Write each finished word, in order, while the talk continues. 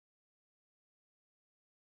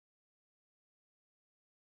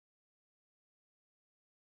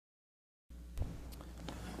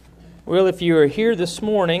Well, if you are here this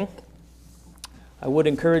morning, I would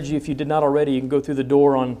encourage you, if you did not already, you can go through the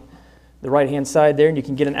door on the right-hand side there and you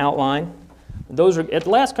can get an outline. Those are at the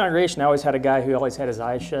last congregation, I always had a guy who always had his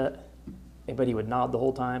eyes shut, but he would nod the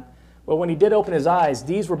whole time. Well, when he did open his eyes,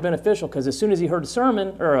 these were beneficial because as soon as he heard a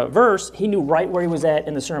sermon or a verse, he knew right where he was at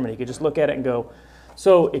in the sermon. He could just look at it and go.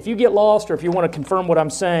 So if you get lost or if you want to confirm what I'm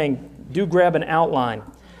saying, do grab an outline.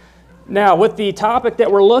 Now, with the topic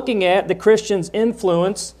that we're looking at, the Christian's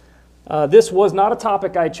influence, this was not a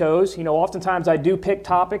topic I chose. You know, oftentimes I do pick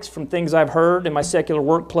topics from things I've heard in my secular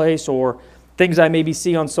workplace or things I maybe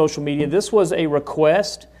see on social media. This was a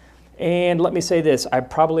request, and let me say this, I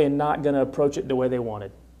probably am not going to approach it the way they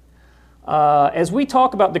wanted. As we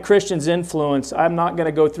talk about the Christian's influence, I'm not going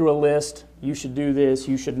to go through a list. You should do this,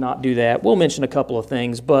 you should not do that. We'll mention a couple of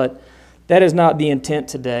things, but that is not the intent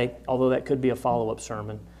today, although that could be a follow-up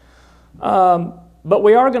sermon. But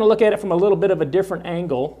we are going to look at it from a little bit of a different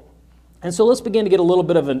angle. And so let's begin to get a little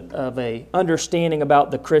bit of an understanding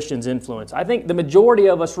about the Christian's influence. I think the majority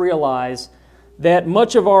of us realize that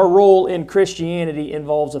much of our role in Christianity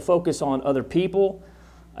involves a focus on other people.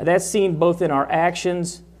 That's seen both in our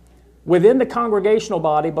actions within the congregational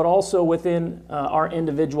body, but also within our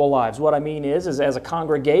individual lives. What I mean is as a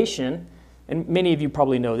congregation, and many of you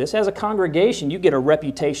probably know this, as a congregation you get a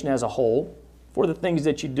reputation as a whole for the things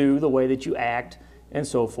that you do, the way that you act, and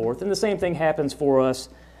so forth. And the same thing happens for us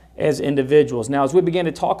as individuals. Now, as we begin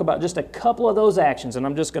to talk about just a couple of those actions, and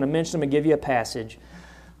I'm just going to mention them and give you a passage,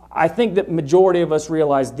 I think that majority of us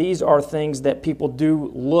realize these are things that people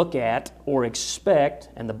do look at or expect,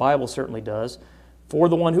 and the Bible certainly does, for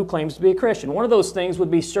the one who claims to be a Christian. One of those things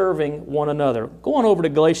would be serving one another. Go on over to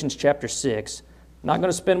Galatians chapter 6. Not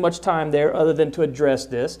going to spend much time there other than to address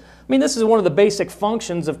this. I mean, this is one of the basic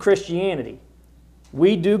functions of Christianity.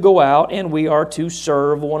 We do go out and we are to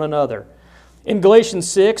serve one another. In Galatians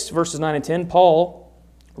 6, verses 9 and 10, Paul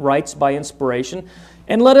writes by inspiration,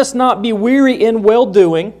 "And let us not be weary in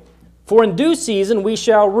well-doing, for in due season we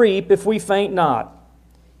shall reap if we faint not.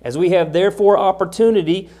 As we have therefore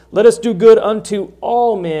opportunity, let us do good unto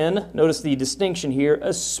all men," notice the distinction here,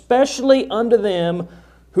 "especially unto them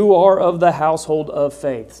who are of the household of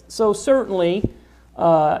faith." So certainly,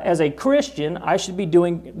 as a Christian, I should be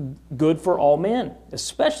doing good for all men,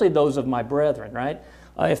 especially those of my brethren, right?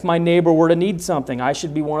 If my neighbor were to need something, I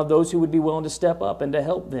should be one of those who would be willing to step up and to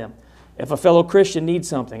help them. If a fellow Christian needs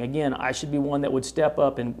something, again, I should be one that would step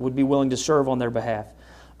up and would be willing to serve on their behalf.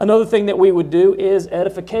 Another thing that we would do is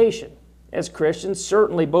edification. As Christians,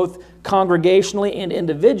 certainly both congregationally and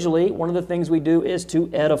individually, one of the things we do is to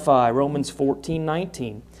edify. Romans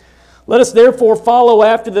 14:19. "Let us therefore follow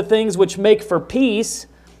after the things which make for peace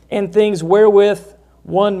and things wherewith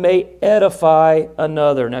one may edify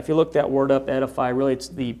another." Now, if you look that word up, edify, really it's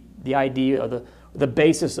the idea or the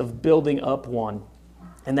basis of building up one.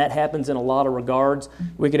 And that happens in a lot of regards.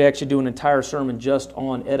 We could actually do an entire sermon just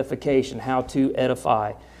on edification, how to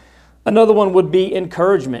edify. Another one would be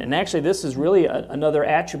encouragement. And actually, this is really another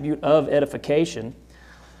attribute of edification.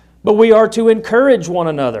 But we are to encourage one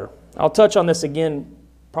another. I'll touch on this again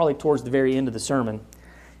probably towards the very end of the sermon.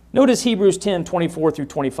 Notice Hebrews 10, 24 through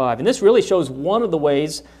 25. And this really shows one of the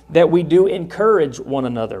ways that we do encourage one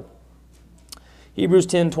another. Hebrews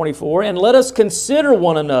 10, 24. "And let us consider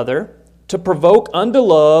one another to provoke unto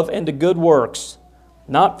love and to good works,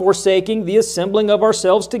 not forsaking the assembling of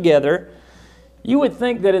ourselves together." You would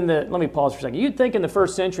think that let me pause for a second. You'd think in the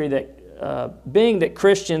first century that being that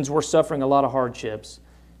Christians were suffering a lot of hardships,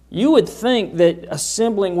 you would think that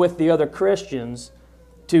assembling with the other Christians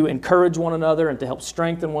to encourage one another and to help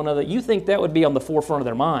strengthen one another, you think that would be on the forefront of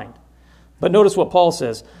their mind. But notice what Paul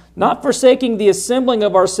says, "Not forsaking the assembling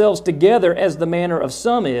of ourselves together as the manner of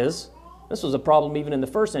some is." This was a problem even in the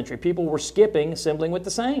first century. People were skipping assembling with the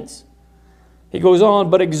saints. He goes on,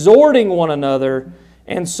 "But exhorting one another,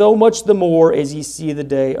 and so much the more as ye see the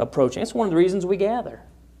day approaching." That's one of the reasons we gather,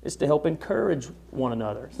 is to help encourage one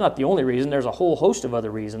another. It's not the only reason. There's a whole host of other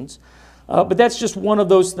reasons. But that's just one of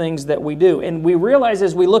those things that we do. And we realize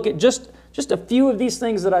as we look at just a few of these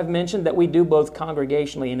things that I've mentioned that we do both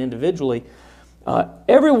congregationally and individually,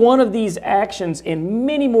 every one of these actions and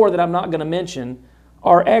many more that I'm not going to mention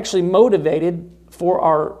are actually motivated for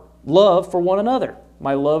our love for one another.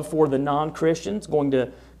 My love for the non-Christians going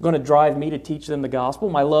to drive me to teach them the gospel.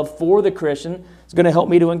 My love for the Christian is going to help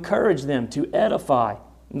me to encourage them, to edify.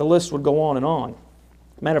 And the list would go on and on.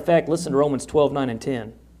 Matter of fact, listen to Romans 12, 9 and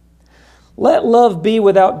 10. "Let love be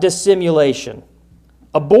without dissimulation.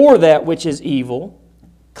 Abhor that which is evil.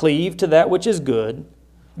 Cleave to that which is good.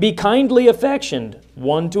 Be kindly affectioned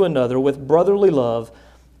one to another with brotherly love,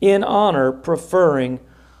 in honor preferring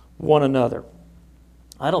one another."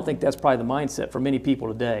 I don't think that's probably the mindset for many people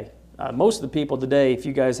today. Most of the people today, if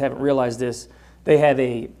you guys haven't realized this, they have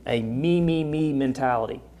a me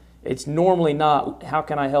mentality. It's normally not, how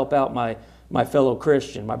can I help out my fellow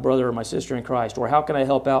Christian, my brother or my sister in Christ, or how can I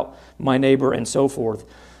help out my neighbor, and so forth.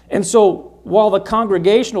 And so while the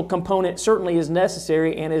congregational component certainly is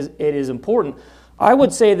necessary and it is important, I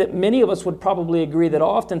would say that many of us would probably agree that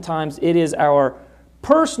oftentimes it is our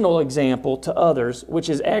personal example to others which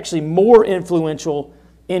is actually more influential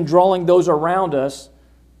in drawing those around us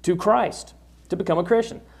to Christ, to become a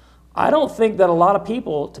Christian. I don't think that a lot of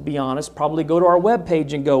people, to be honest, probably go to our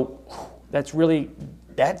webpage and go, that's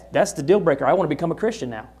the deal breaker. I want to become a Christian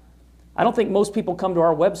now. I don't think most people come to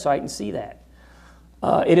our website and see that.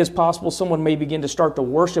 It is possible someone may begin to start to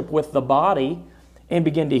worship with the body and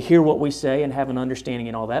begin to hear what we say and have an understanding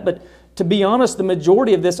and all that. But to be honest, the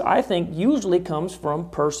majority of this, I think, usually comes from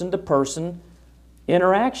person-to-person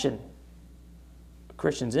interaction, a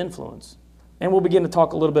Christian's influence. And we'll begin to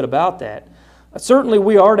talk a little bit about that. Certainly,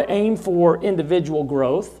 we are to aim for individual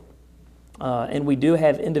growth, and we do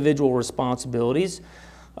have individual responsibilities.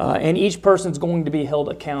 And each person's going to be held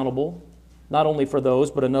accountable, not only for those,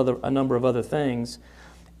 but a number of other things.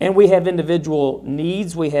 And we have individual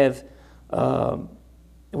needs. We have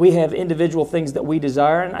individual things that we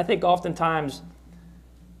desire. And I think oftentimes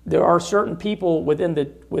there are certain people within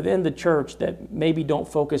the church that maybe don't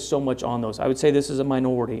focus so much on those. I would say this is a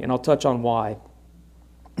minority, and I'll touch on why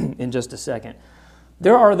in just a second.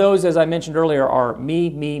 There are those, as I mentioned earlier, are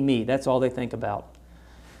me. That's all they think about.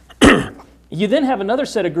 You then have another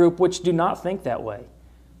set of group which do not think that way.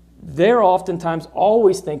 They're oftentimes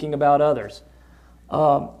always thinking about others.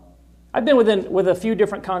 I've been with a few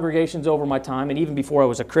different congregations over my time, and even before I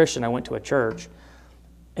was a Christian, I went to a church.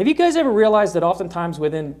 Have you guys ever realized that oftentimes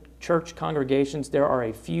within church congregations there are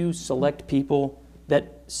a few select people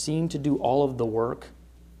that seem to do all of the work?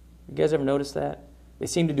 You guys ever notice that? They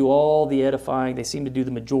seem to do all the edifying. They seem to do the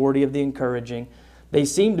majority of the encouraging. They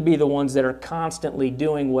seem to be the ones that are constantly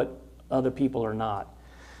doing what other people are not.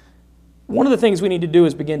 One of the things we need to do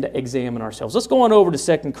is begin to examine ourselves. Let's go on over to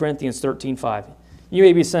 2 Corinthians 13:5. You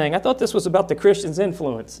may be saying, I thought this was about the Christian's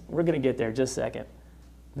influence. We're going to get there in just a second.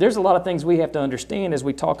 There's a lot of things we have to understand as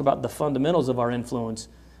we talk about the fundamentals of our influence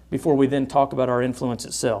before we then talk about our influence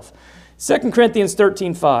itself. 2 Corinthians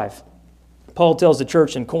 13:5, Paul tells the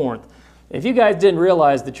church in Corinth, if you guys didn't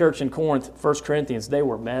realize the church in Corinth, 1 Corinthians, they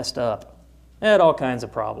were messed up. They had all kinds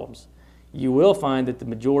of problems. You will find that the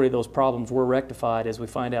majority of those problems were rectified as we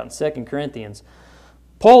find out in 2 Corinthians.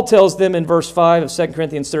 Paul tells them in verse 5 of 2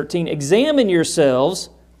 Corinthians 13, examine yourselves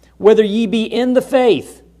whether ye be in the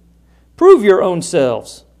faith. Prove your own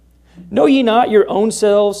selves. Know ye not your own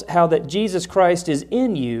selves how that Jesus Christ is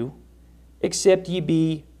in you, except ye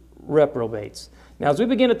be reprobates. Now, as we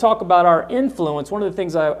begin to talk about our influence, one of the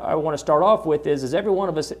things I want to start off with is every one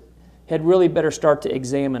of us had really better start to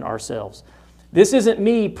examine ourselves. This isn't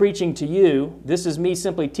me preaching to you. This is me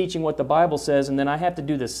simply teaching what the Bible says, and then I have to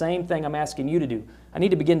do the same thing I'm asking you to do. I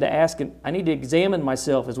need to begin to ask, I need to examine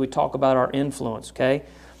myself as we talk about our influence, okay?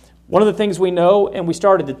 One of the things we know, and we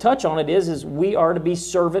started to touch on it, is we are to be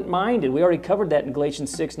servant-minded. We already covered that in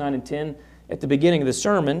Galatians 6, 9, and 10 at the beginning of the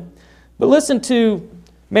sermon. But listen to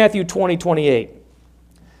Matthew 20:28.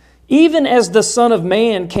 Even as the Son of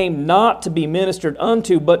Man came not to be ministered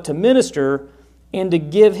unto, but to minister, and to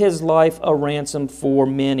give his life a ransom for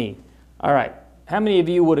many. All right, how many of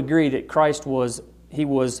you would agree that Christ was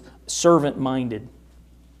servant-minded?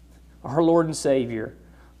 Our Lord and Savior,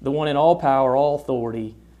 the one in all power, all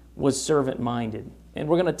authority, was servant-minded. And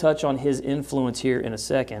we're going to touch on his influence here in a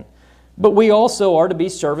second. But we also are to be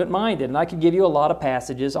servant-minded. And I could give you a lot of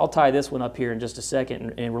passages. I'll tie this one up here in just a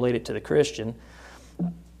second and relate it to the Christian.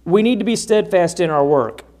 We need to be steadfast in our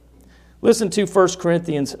work. Listen to 1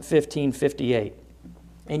 Corinthians 15:58.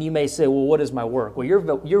 And you may say, well, what is my work? Well,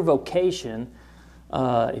 your vocation,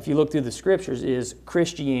 if you look through the Scriptures, is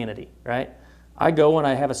Christianity, right? I go and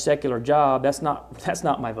I have a secular job. That's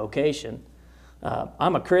not my vocation.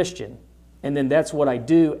 I'm a Christian, and then that's what I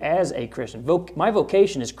do as a Christian. My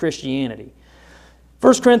vocation is Christianity.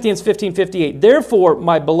 1 Corinthians 15:58. Therefore,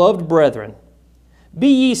 my beloved brethren, be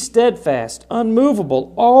ye steadfast,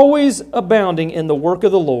 unmovable, always abounding in the work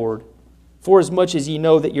of the Lord, for as much as ye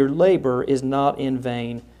know that your labor is not in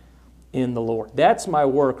vain in the Lord. That's my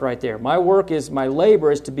work right there. My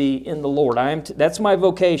labor is to be in the Lord. That's my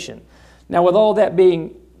vocation. Now, with all that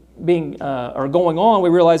going on, we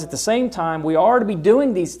realize at the same time we are to be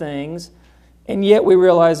doing these things, and yet we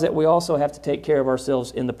realize that we also have to take care of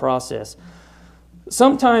ourselves in the process.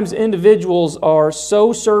 Sometimes individuals are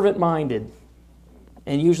so servant-minded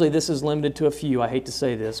and usually this is limited to a few, I hate to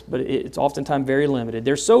say this, but it's oftentimes very limited.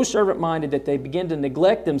 They're so servant-minded that they begin to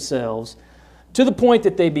neglect themselves to the point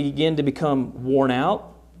that they begin to become worn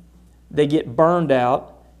out, they get burned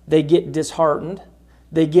out, they get disheartened,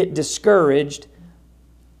 they get discouraged,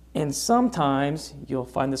 and sometimes, you'll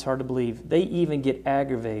find this hard to believe, they even get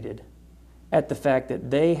aggravated at the fact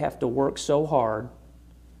that they have to work so hard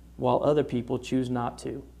while other people choose not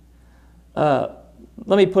to.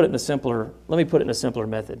 Let me put it in a simpler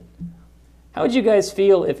method. How would you guys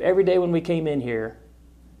feel if every day when we came in here,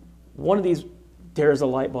 one of these, there's a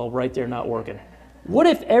light bulb right there not working. What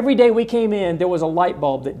if every day we came in, there was a light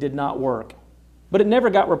bulb that did not work, but it never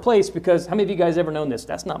got replaced because, how many of you guys ever known this?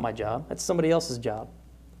 That's not my job. That's somebody else's job.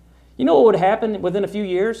 You know what would happen within a few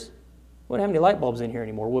years? We wouldn't have any light bulbs in here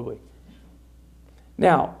anymore, would we?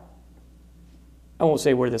 Now, I won't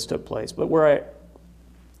say where this took place, but where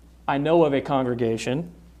I know of a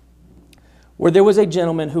congregation where there was a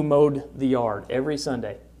gentleman who mowed the yard every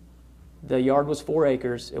Sunday. The yard was 4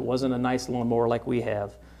 acres. It wasn't a nice lawnmower like we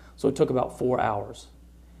have, so it took about 4 hours.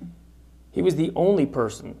 He was the only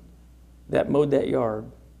person that mowed that yard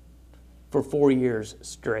for 4 years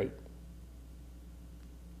straight.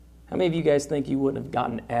 How many of you guys think you wouldn't have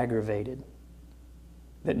gotten aggravated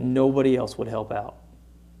that nobody else would help out?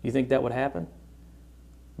 You think that would happen?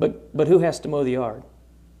 But who has to mow the yard?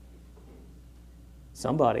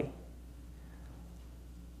 Somebody.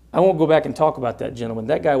 I won't go back and talk about that gentleman.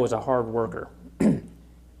 That guy was a hard worker.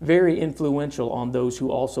 Very influential on those who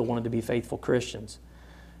also wanted to be faithful Christians.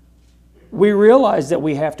 We realize that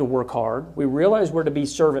we have to work hard. We realize we're to be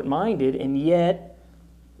servant-minded, and yet,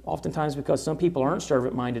 oftentimes because some people aren't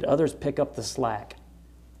servant-minded, others pick up the slack.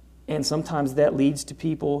 And sometimes that leads to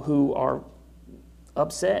people who are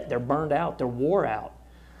upset, they're burned out, they're wore out.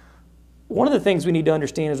 One of the things we need to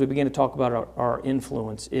understand as we begin to talk about our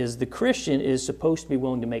influence is the Christian is supposed to be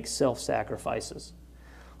willing to make self-sacrifices.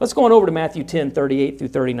 Let's go on over to Matthew 10, 38 through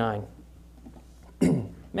 39.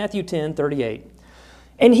 Matthew 10, 38.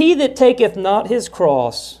 And he that taketh not his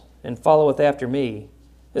cross and followeth after me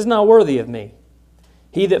is not worthy of me.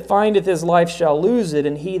 He that findeth his life shall lose it,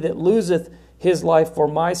 and he that loseth his life for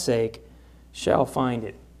my sake shall find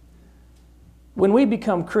it. When we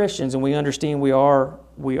become Christians and we understand we are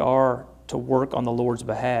to work on the Lord's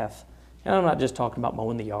behalf, and I'm not just talking about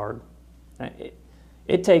mowing the yard.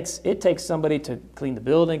 It takes somebody to clean the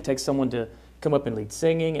building, it takes someone to come up and lead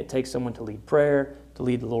singing, it takes someone to lead prayer, to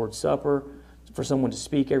lead the Lord's Supper, for someone to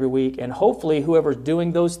speak every week, and hopefully whoever's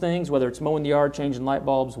doing those things, whether it's mowing the yard, changing light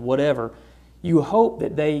bulbs, whatever, you hope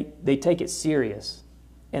that they take it serious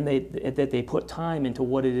and that they put time into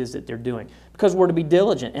what it is that they're doing. Because we're to be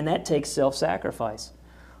diligent, and that takes self-sacrifice.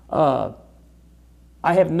 I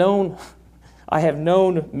have known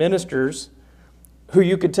ministers who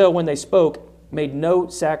you could tell when they spoke made no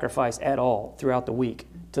sacrifice at all throughout the week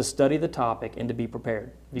to study the topic and to be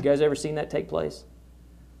prepared. Have you guys ever seen that take place?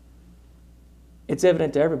 It's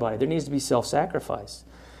evident to everybody. There needs to be self-sacrifice.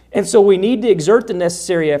 And so we need to exert the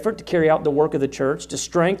necessary effort to carry out the work of the church, to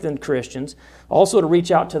strengthen Christians, also to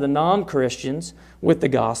reach out to the non-Christians with the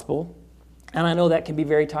gospel. And I know that can be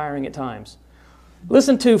very tiring at times.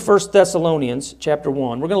 Listen to 1 Thessalonians chapter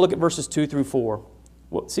 1. We're going to look at verses 2 through 4.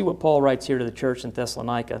 See what Paul writes here to the church in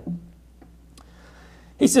Thessalonica.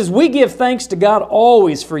 He says, "We give thanks to God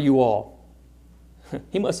always for you all."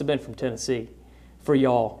 He must have been from Tennessee, for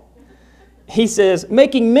y'all. He says,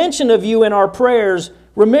 "Making mention of you in our prayers,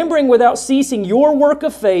 remembering without ceasing your work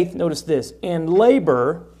of faith," notice this, "and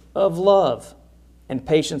labor of love, and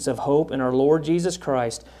patience of hope in our Lord Jesus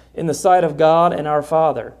Christ, in the sight of God and our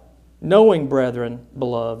Father, knowing, brethren,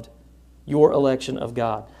 beloved, your election of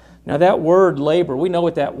God." Now that word labor, we know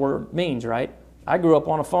what that word means, right? I grew up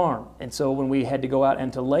on a farm, and so when we had to go out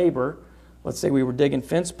and to labor, let's say we were digging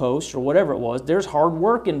fence posts or whatever it was, there's hard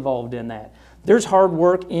work involved in that. There's hard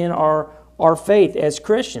work in our faith as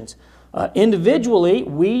Christians. Individually,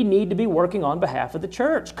 we need to be working on behalf of the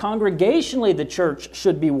church. Congregationally, the church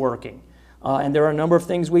should be working. And there are a number of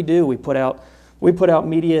things we do. We put out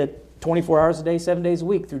media 24 hours a day, 7 days a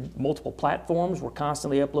week through multiple platforms. We're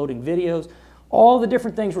constantly uploading videos. All the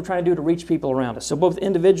different things we're trying to do to reach people around us. So both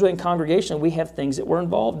individually and congregationally, we have things that we're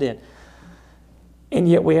involved in. And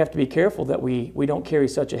yet we have to be careful that we don't carry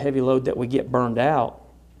such a heavy load that we get burned out.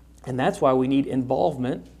 And that's why we need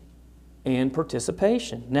involvement and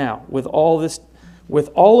participation. Now, with all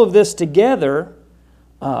of this together,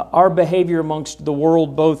 our behavior amongst the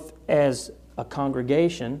world, both as a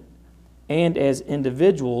congregation and as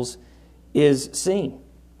individuals, is seen.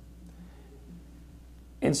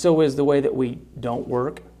 And so is the way that we don't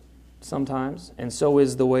work sometimes, and so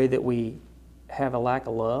is the way that we have a lack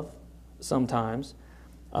of love sometimes.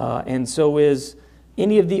 And so is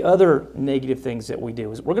any of the other negative things that we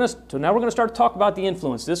do. So now we're going to start to talk about the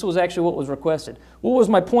influence. This was actually what was requested. What was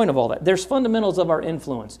my point of all that? There's fundamentals of our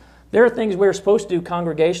influence. There are things we're supposed to do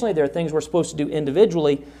congregationally. There are things we're supposed to do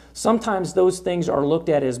individually. Sometimes those things are looked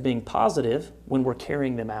at as being positive when we're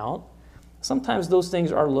carrying them out. Sometimes those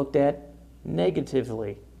things are looked at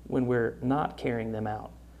negatively when we're not carrying them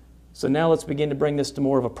out. So now let's begin to bring this to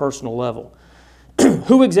more of a personal level.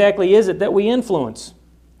 Who exactly is it that we influence?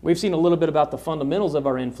 We've seen a little bit about the fundamentals of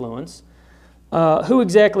our influence. Who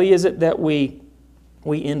exactly is it that we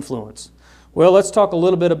influence? Well, let's talk a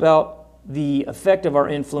little bit about the effect of our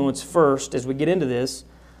influence first as we get into this.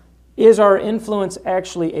 Is our influence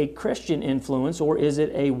actually a Christian influence, or is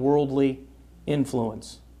it a worldly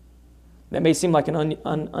influence? That may seem like an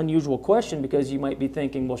unusual question, because you might be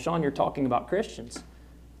thinking, well, Sean, you're talking about Christians,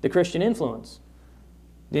 the Christian influence.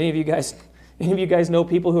 Do any of you guys know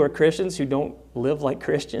people who are Christians who don't live like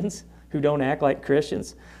Christians, who don't act like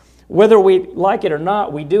Christians? Whether we like it or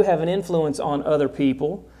not, we do have an influence on other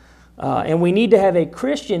people. And we need to have a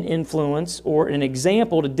Christian influence or an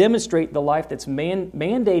example to demonstrate the life that's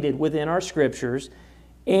mandated within our Scriptures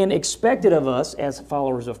and expected of us as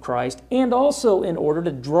followers of Christ, and also in order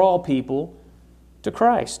to draw people to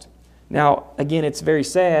Christ. Now, again, it's very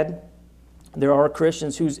sad. There are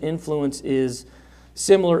Christians whose influence is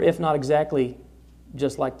similar, if not exactly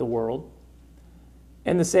just like the world.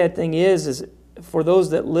 And the sad thing is for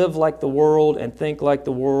those that live like the world and think like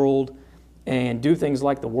the world and do things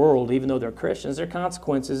like the world, even though they're Christians, their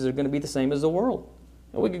consequences are going to be the same as the world.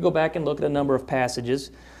 And we could go back and look at a number of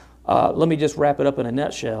passages. Let me just wrap it up in a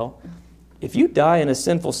nutshell. If you die in a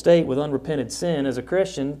sinful state with unrepented sin as a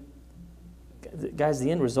Christian, guys, the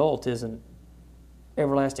end result is an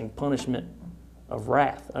everlasting punishment of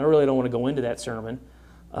wrath. I really don't want to go into that sermon.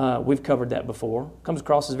 We've covered that before. It comes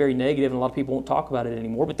across as very negative, and a lot of people won't talk about it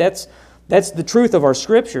anymore. But that's the truth of our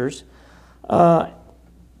Scriptures.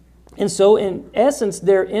 And so, in essence,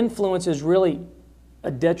 their influence is really a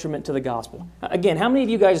detriment to the gospel. Again, how many of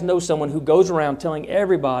you guys know someone who goes around telling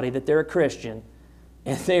everybody that they're a Christian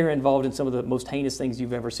and they're involved in some of the most heinous things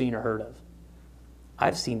you've ever seen or heard of?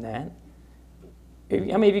 I've seen that.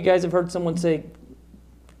 How many of you guys have heard someone say,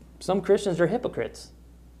 some Christians are hypocrites?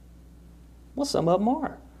 Well, some of them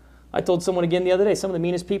are. I told someone again the other day, some of the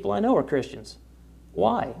meanest people I know are Christians.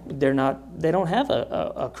 Why? They don't have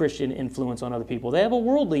a Christian influence on other people. They have a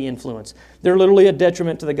worldly influence. They're literally a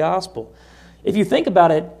detriment to the gospel. If you think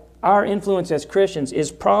about it, our influence as Christians is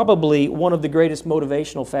probably one of the greatest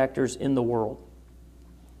motivational factors in the world.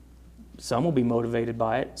 Some will be motivated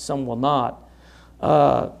by it, some will not.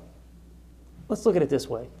 Let's look at it this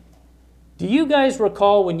way. Do you guys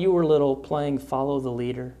recall when you were little playing Follow the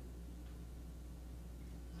Leader?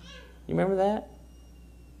 You remember that?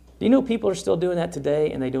 Do you know people are still doing that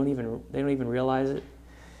today and they don't even realize it?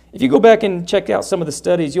 If you go back and check out some of the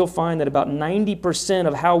studies, you'll find that about 90%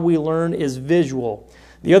 of how we learn is visual.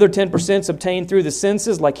 The other 10% is obtained through the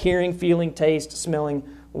senses, like hearing, feeling, taste, smelling,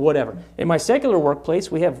 whatever. In my secular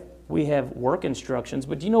workplace, we have work instructions,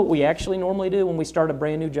 but do you know what we actually normally do when we start a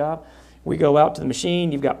brand new job? We go out to the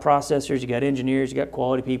machine, you've got processors, you've got engineers, you've got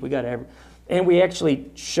quality people, you've got everything. And we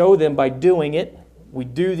actually show them by doing it. We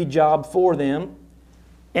do the job for them.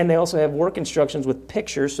 And they also have work instructions with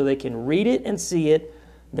pictures so they can read it and see it.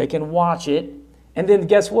 They can watch it. And then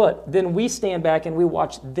guess what? Then we stand back and we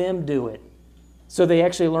watch them do it. So they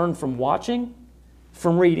actually learn from watching,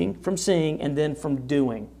 from reading, from seeing, and then from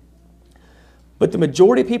doing. But the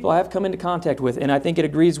majority of people I have come into contact with, and I think it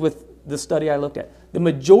agrees with the study I looked at, the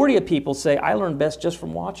majority of people say, I learn best just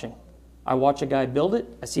from watching. I watch a guy build it.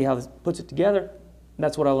 I see how he puts it together. And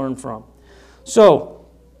that's what I learn from. So,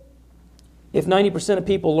 if 90% of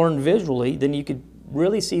people learn visually, then you could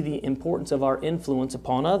really see the importance of our influence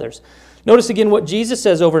upon others. Notice again what Jesus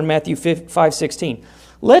says over in Matthew 5:16.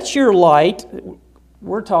 Let your light,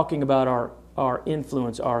 we're talking about our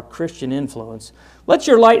influence, our Christian influence. Let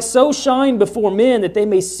your light so shine before men that they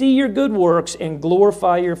may see your good works and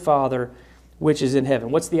glorify your Father which is in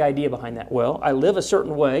heaven. What's the idea behind that? Well, I live a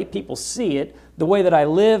certain way. People see it. The way that I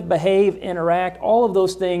live, behave, interact, all of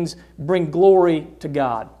those things bring glory to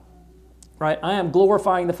God. Right? I am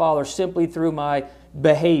glorifying the Father simply through my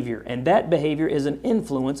behavior, and that behavior is an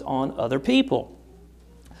influence on other people.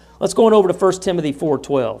 Let's go on over to 1 Timothy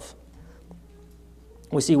 4:12.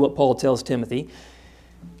 We see what Paul tells Timothy.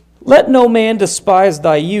 Let no man despise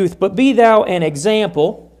thy youth, but be thou an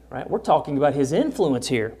example. Right? We're talking about his influence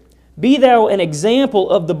here. Be thou an example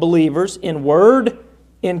of the believers in word,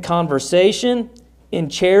 in conversation, in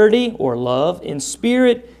charity or love, in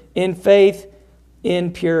spirit, in faith,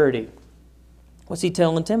 in purity. What's he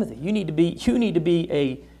telling Timothy? You need to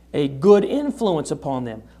be a good influence upon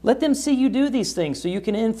them. Let them see you do these things so you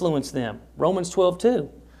can influence them. Romans 12:2.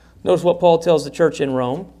 Notice what Paul tells the church in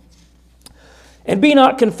Rome. And be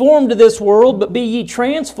not conformed to this world, but be ye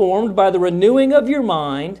transformed by the renewing of your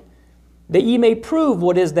mind, that ye may prove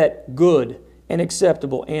what is that good and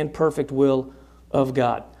acceptable and perfect will of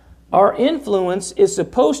God. Our influence is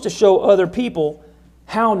supposed to show other people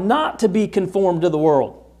how not to be conformed to the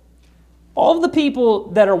world. All of the people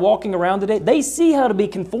that are walking around today, they see how to be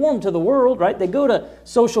conformed to the world, right? They go to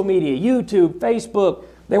social media, YouTube, Facebook,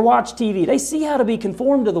 they watch TV. They see how to be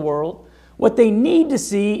conformed to the world. What they need to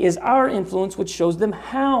see is our influence, which shows them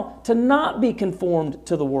how to not be conformed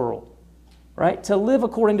to the world, right? To live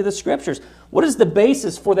according to the Scriptures. What is the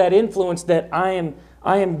basis for that influence that I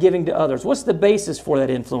am giving to others? What's the basis for that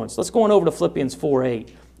influence? Let's go on over to Philippians 4:8.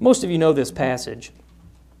 Most of you know this passage.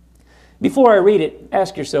 Before I read it,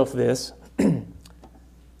 ask yourself this.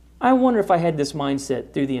 I wonder if I had this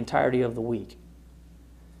mindset through the entirety of the week.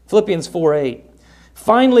 Philippians 4:8.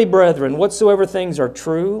 Finally, brethren, whatsoever things are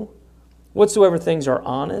true, whatsoever things are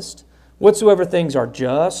honest, whatsoever things are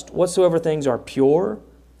just, whatsoever things are pure,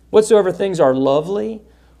 whatsoever things are lovely,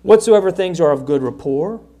 whatsoever things are of good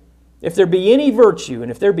rapport, if there be any virtue and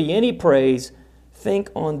if there be any praise, think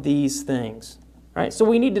on these things. Right? So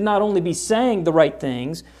we need to not only be saying the right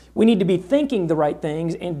things, we need to be thinking the right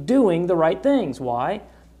things and doing the right things. Why?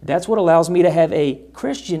 That's what allows me to have a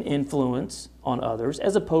Christian influence on others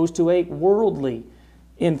as opposed to a worldly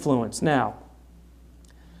influence. Now,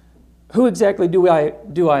 who exactly do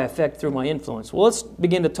I affect through my influence? Well, let's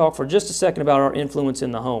begin to talk for just a second about our influence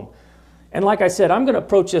in the home. And like I said, I'm going to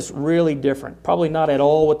approach this really different. Probably not at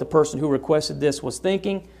all what the person who requested this was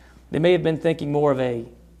thinking. They may have been thinking more of a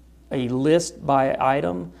list by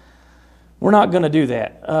item. We're not going to do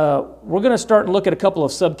that. We're going to start and look at a couple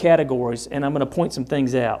of subcategories, and I'm going to point some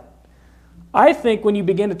things out. I think when you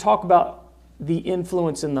begin to talk about the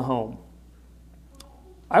influence in the home,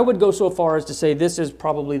 I would go so far as to say this is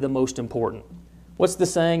probably the most important. What's the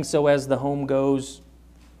saying? So as the home goes,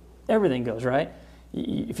 everything goes, right?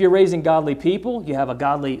 If you're raising godly people, you have a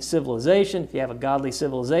godly civilization. If you have a godly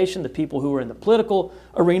civilization, the people who are in the political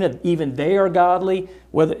arena, even they are godly,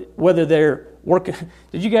 whether they're working.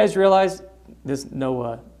 Did you guys realize this?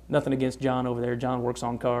 No, nothing against John over there. John works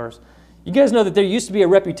on cars. You guys know that there used to be a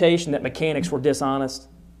reputation that mechanics were dishonest.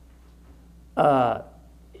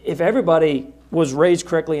 If everybody was raised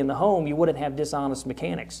correctly in the home, you wouldn't have dishonest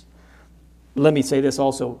mechanics. Let me say this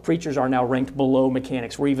also. Preachers are now ranked below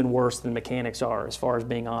mechanics. We're even worse than mechanics are as far as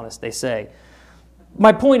being honest, they say.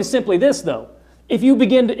 My point is simply this, though. If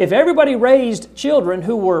everybody raised children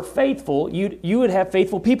who were faithful, you would have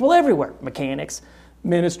faithful people everywhere. Mechanics,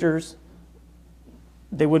 ministers.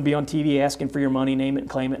 They wouldn't be on TV asking for your money, name it and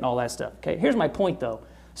claim it and all that stuff. Okay, here's my point, though.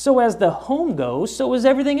 So as the home goes, so as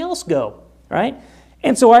everything else go, right?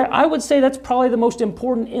 And so I would say that's probably the most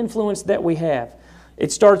important influence that we have.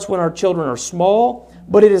 It starts when our children are small,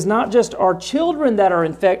 but it is not just our children that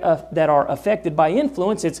are affected by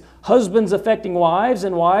influence. It's husbands affecting wives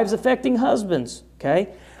and wives affecting husbands, okay?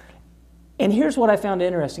 And here's what I found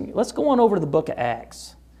interesting. Let's go on over to the book of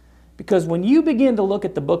Acts. Because when you begin to look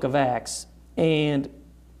at the book of Acts, and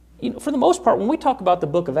for the most part, when we talk about the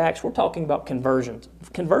book of Acts, we're talking about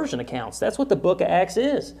conversion accounts. That's what the book of Acts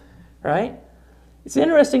is, right? It's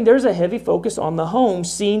interesting, there's a heavy focus on the home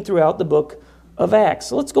seen throughout the book of Acts.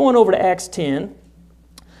 So let's go on over to Acts 10.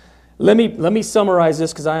 Let me summarize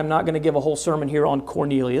this because I am not going to give a whole sermon here on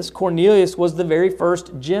Cornelius. Cornelius was the very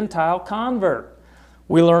first Gentile convert.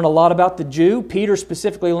 We learn a lot about the Jew. Peter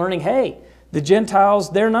specifically learning, hey, the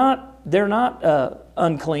Gentiles, they're not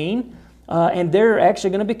unclean, and they're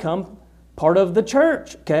actually going to become part of the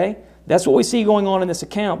church, okay? That's what we see going on in this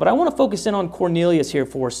account. But I want to focus in on Cornelius here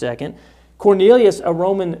for a second. Cornelius, a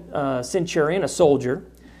Roman centurion, a soldier.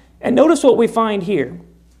 And notice what we find here.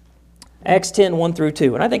 Acts 10, 1 through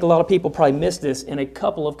 2. And I think a lot of people probably missed this in a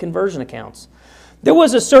couple of conversion accounts. There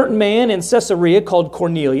was a certain man in Caesarea called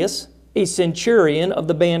Cornelius, a centurion of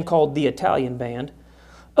the band called the Italian band,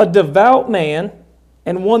 a devout man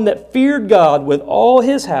and one that feared God with all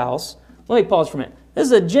his house. Let me pause for a minute. This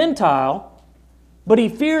is a Gentile, but he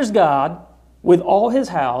fears God with all his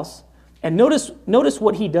house. And notice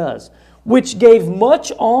what he does. Which gave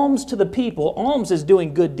much alms to the people. Alms is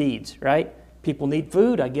doing good deeds, right? People need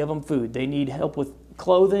food, I give them food. They need help with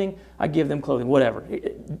clothing, I give them clothing, whatever.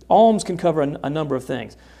 Alms can cover a number of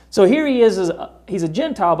things. So here he is, he's a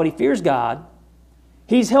Gentile, but he fears God.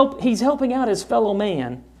 He's helping out his fellow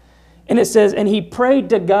man. And it says, and he prayed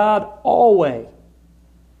to God always.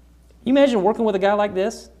 You imagine working with a guy like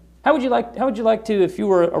this? How would you like to, if you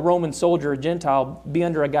were a Roman soldier, a Gentile, be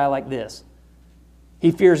under a guy like this?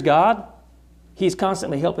 He fears God, he's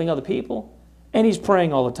constantly helping other people, and he's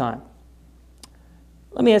praying all the time.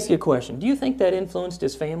 Let me ask you a question. Do you think that influenced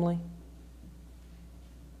his family?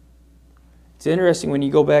 It's interesting when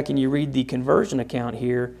you go back and you read the conversion account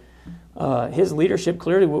here. His leadership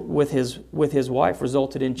clearly with his wife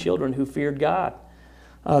resulted in children who feared God.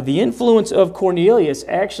 The influence of Cornelius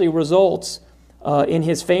actually results in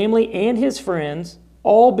his family and his friends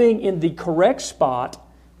all being in the correct spot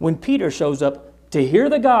when Peter shows up to hear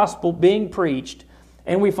the gospel being preached.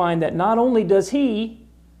 And we find that not only does he,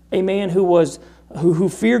 a man who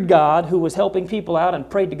feared God, who was helping people out and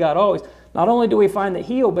prayed to God always, not only do we find that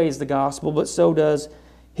he obeys the gospel, but so does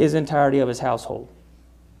his entirety of his household.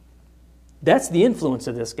 That's the influence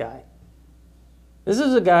of this guy. This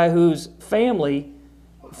is a guy whose family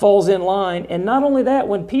falls in line, and not only that,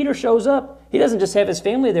 when Peter shows up, he doesn't just have his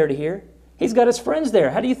family there to hear. He's got his friends there.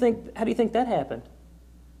 How do you think that happened?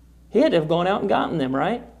 He had to have gone out and gotten them,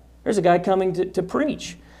 right? There's a guy coming to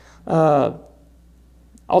preach. I'll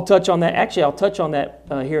touch on that. Actually, I'll touch on that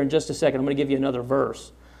here in just a second. I'm going to give you another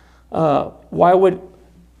verse. Put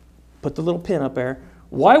the little pin up there.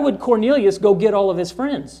 Why would Cornelius go get all of his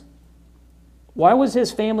friends? Why was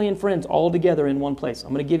his family and friends all together in one place?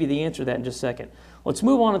 I'm going to give you the answer to that in just a second. Let's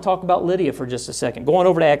move on and talk about Lydia for just a second. Go on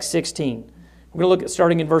over to Acts 16. We're going to look at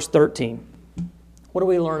starting in verse 13. What do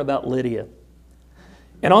we learn about Lydia?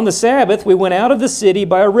 And on the Sabbath we went out of the city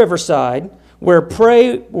by a riverside where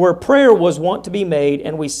prayer was wont to be made,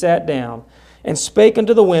 and we sat down and spake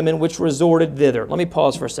unto the women which resorted thither. Let me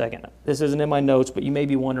pause for a second. This isn't in my notes, but you may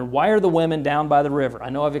be wondering, why are the women down by the river? I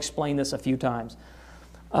know I've explained this a few times.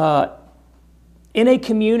 In a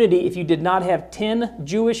community, if you did not have 10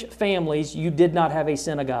 Jewish families, you did not have a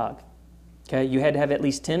synagogue. Okay, you had to have at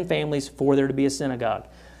least 10 families for there to be a synagogue.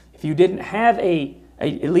 If you didn't have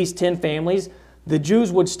at least 10 families, the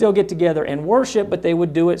Jews would still get together and worship, but they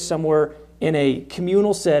would do it somewhere in a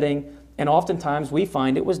communal setting, and oftentimes we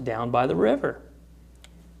find it was down by the river.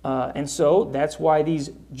 And so that's why these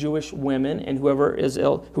Jewish women and whoever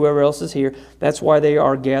else is here, that's why they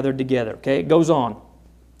are gathered together. Okay, it goes on.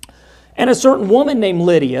 And a certain woman named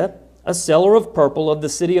Lydia, a seller of purple of the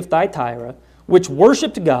city of Thyatira, which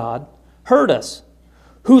worshipped God, heard us,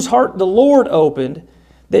 whose heart the Lord opened,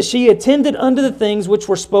 that she attended unto the things which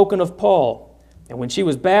were spoken of Paul. And when she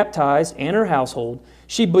was baptized, and her household,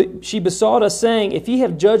 she besought us, saying, If ye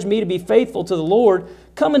have judged me to be faithful to the Lord,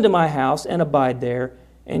 come into my house and abide there.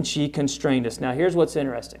 And she constrained us. Now here's what's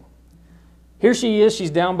interesting. Here she is,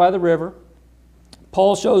 she's down by the river.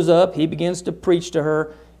 Paul shows up, he begins to preach to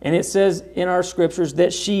her, and it says in our scriptures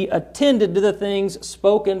that she attended to the things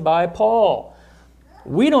spoken by Paul.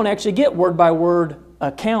 We don't actually get word by word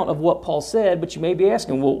account of what Paul said, but you may be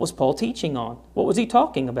asking, what was Paul teaching on? What was he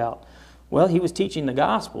talking about? Well, he was teaching the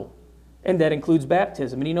gospel, and that includes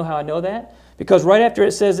baptism. And you know how I know that? Because right after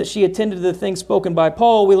it says that she attended to the things spoken by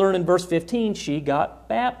Paul, we learn in verse 15 she got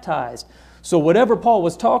baptized. So whatever Paul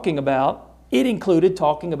was talking about, it included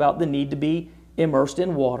talking about the need to be immersed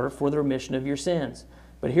in water for the remission of your sins.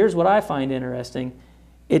 But here's what I find interesting.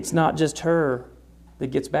 It's not just her that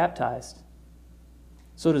gets baptized.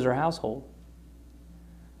 So does her household.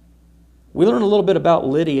 We learn a little bit about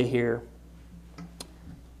Lydia here.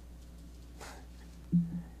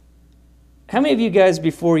 How many of you guys,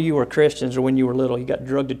 before you were Christians or when you were little, you got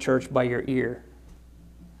drugged to church by your ear?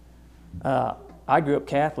 I grew up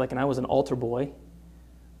Catholic and I was an altar boy.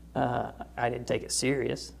 I didn't take it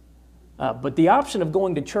serious. But the option of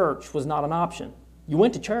going to church was not an option. You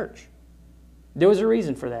went to church. There was a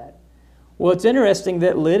reason for that. Well, it's interesting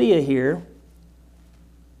that Lydia here,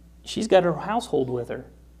 she's got her household with her.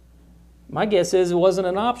 My guess is it wasn't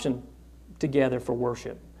an option to gather for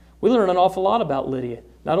worship. We learn an awful lot about Lydia.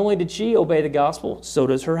 Not only did she obey the gospel, so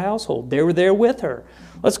does her household. They were there with her.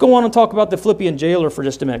 Let's go on and talk about the Philippian jailer for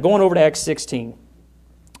just a minute. Going over to Acts 16,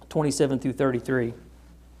 27 through 33.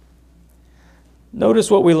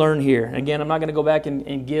 Notice what we learn here. Again, I'm not going to go back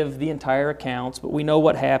and give the entire accounts, but we know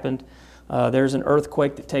what happened. There's an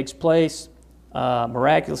earthquake that takes place.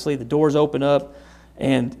 Miraculously, the doors open up,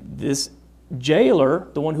 and this jailer,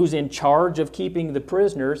 the one who's in charge of keeping the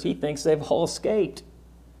prisoners, he thinks they've all escaped.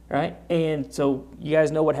 Right? And so you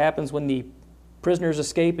guys know what happens when the prisoners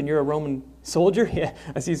escape and you're a Roman soldier? Yeah,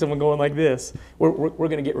 I see someone going like this. We're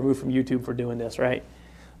going to get removed from YouTube for doing this, right?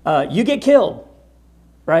 You get killed,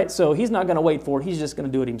 right? So he's not going to wait for it. He's just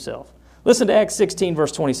going to do it himself. Listen to Acts 16,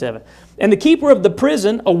 verse 27. And the keeper of the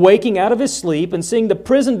prison, awaking out of his sleep and seeing the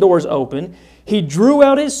prison doors open, he drew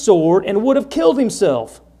out his sword and would have killed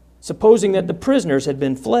himself, supposing that the prisoners had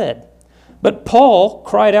been fled. But Paul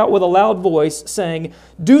cried out with a loud voice, saying,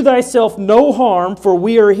 "Do thyself no harm, for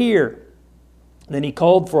we are here." Then he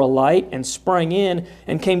called for a light and sprang in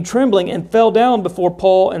and came trembling and fell down before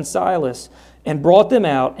Paul and Silas and brought them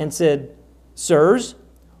out and said, "Sirs,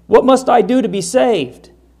 what must I do to be saved?"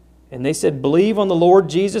 And they said, "Believe on the Lord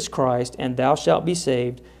Jesus Christ, and thou shalt be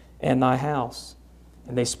saved, and thy house."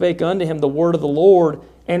 And they spake unto him the word of the Lord,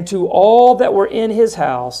 and to all that were in his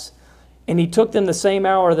house. And he took them the same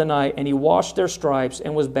hour of the night, and he washed their stripes,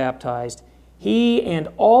 and was baptized, he and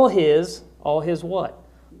all his what?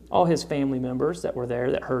 All his family members that were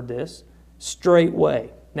there that heard this,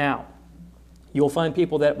 straightway. Now, you'll find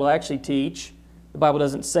people that will actually teach, the Bible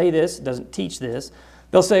doesn't say this, it doesn't teach this.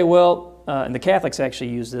 They'll say, well, and the Catholics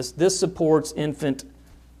actually use this supports infant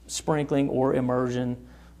sprinkling or immersion,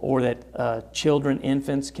 or that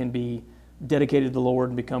infants can be dedicated to the Lord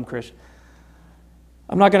and become Christian.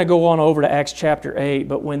 I'm not going to go on over to Acts chapter 8,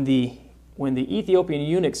 but when the Ethiopian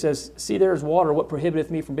eunuch says, "See, there is water, what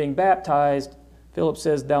prohibiteth me from being baptized?" Philip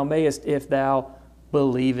says, "Thou mayest if thou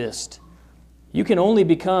believest." You can only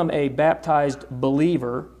become a baptized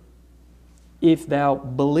believer if thou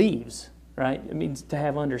believes, right? It means to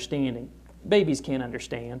have understanding. Babies can't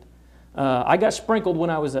understand. I got sprinkled when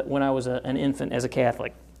I was an infant as a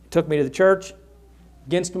Catholic. Took me to the church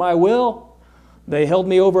against my will. They held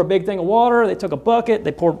me over a big thing of water. They took a bucket.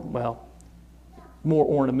 They poured, well, more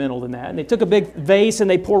ornamental than that. And they took a big vase and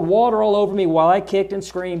they poured water all over me while I kicked and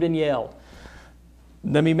screamed and yelled.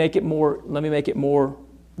 Let me make it more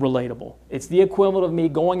relatable. It's the equivalent of me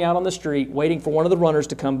going out on the street, waiting for one of the runners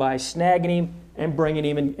to come by, snagging him and bringing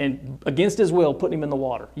him and against his will, putting him in the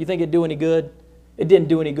water. You think it'd do any good? It didn't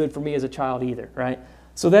do any good for me as a child either, right?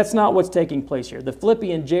 So that's not what's taking place here. The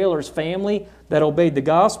Philippian jailer's family that obeyed the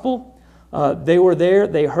gospel, they were there,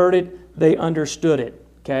 they heard it, they understood it,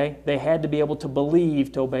 okay? They had to be able to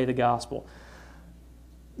believe to obey the gospel.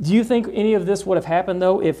 Do you think any of this would have happened,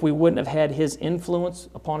 though, if we wouldn't have had his influence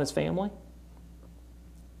upon his family?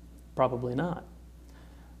 Probably not.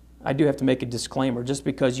 I do have to make a disclaimer. Just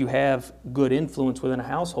because you have good influence within a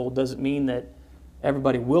household doesn't mean that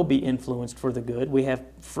everybody will be influenced for the good. We have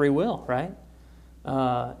free will, right?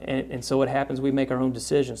 And so what happens, we make our own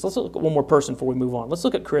decisions. Let's look at one more person before we move on. Let's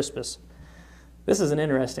look at Crispus. This is an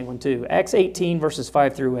interesting one too. Acts 18, verses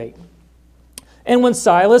 5 through 8. And when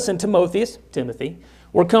Silas and Timothy,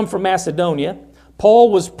 were come from Macedonia,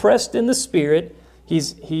 Paul was pressed in the Spirit. He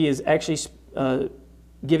is actually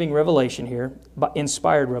giving revelation here,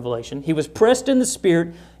 inspired revelation. He was pressed in the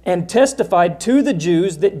Spirit and testified to the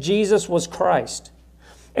Jews that Jesus was Christ.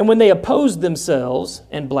 And when they opposed themselves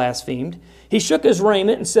and blasphemed, he shook his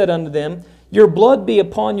raiment and said unto them, "Your blood be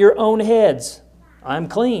upon your own heads. I am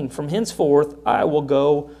clean. From henceforth I will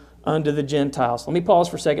go unto the Gentiles." Let me pause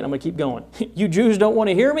for a second. I'm going to keep going. You Jews don't want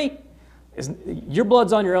to hear me? Your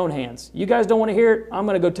blood's on your own hands. You guys don't want to hear it? I'm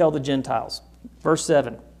going to go tell the Gentiles. Verse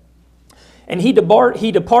 7. And he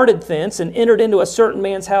departed thence and entered into a certain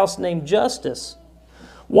man's house named Justus,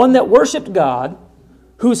 one that worshipped God,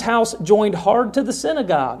 whose house joined hard to the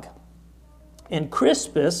synagogue. And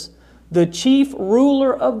Crispus, the chief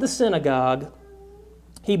ruler of the synagogue,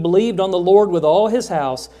 he believed on the Lord with all his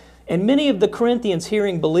house, and many of the Corinthians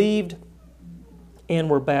hearing believed and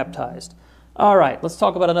were baptized. All right, let's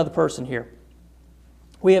talk about another person here.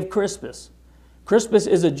 We have Crispus. Crispus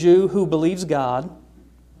is a Jew who believes God.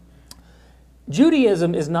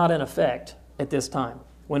 Judaism is not in effect at this time.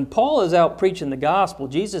 When Paul is out preaching the gospel,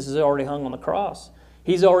 Jesus is already hung on the cross.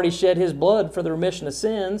 He's already shed his blood for the remission of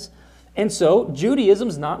sins. And so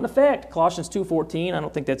Judaism's not in effect. Colossians 2:14, I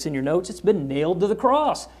don't think that's in your notes. It's been nailed to the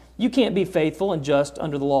cross. You can't be faithful and just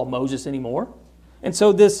under the law of Moses anymore. And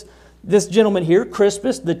so this gentleman here,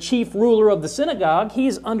 Crispus, the chief ruler of the synagogue,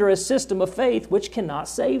 he's under a system of faith which cannot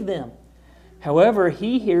save them. However,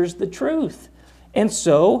 he hears the truth. And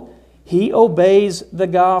so he obeys the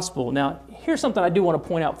gospel. Now, here's something I do want to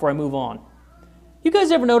point out before I move on. You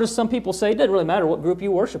guys ever notice some people say it doesn't really matter what group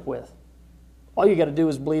you worship with? All you got to do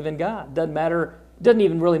is believe in God. Doesn't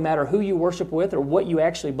even really matter who you worship with or what you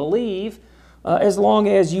actually believe, as long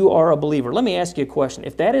as you are a believer. Let me ask you a question.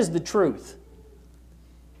 If that is the truth,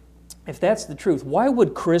 why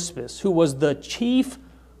would Crispus, who was the chief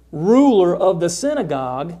ruler of the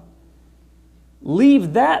synagogue,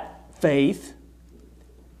 leave that faith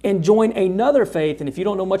and join another faith? And if you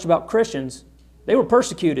don't know much about Christians, they were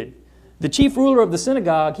persecuted. The chief ruler of the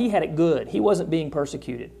synagogue, he had it good. He wasn't being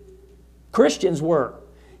persecuted. Christians were.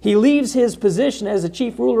 He leaves his position as the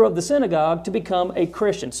chief ruler of the synagogue to become a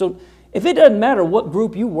Christian. So if it doesn't matter what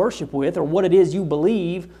group you worship with or what it is you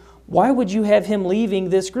believe, why would you have him leaving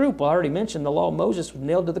this group? Well, I already mentioned the law of Moses was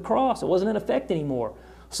nailed to the cross. It wasn't in effect anymore.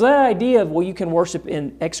 So that idea of, well, you can worship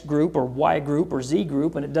in X group or Y group or Z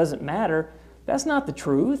group and it doesn't matter, that's not the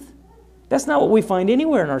truth. That's not what we find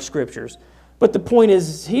anywhere in our scriptures. But the point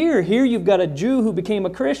is here you've got a Jew who became a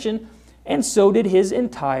Christian, and so did his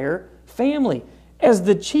entire family. As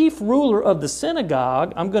the chief ruler of the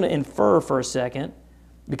synagogue, I'm going to infer for a second,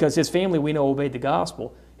 because his family we know obeyed the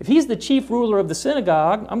gospel. If he's the chief ruler of the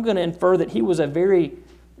synagogue, I'm going to infer that he was a very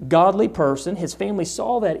godly person. His family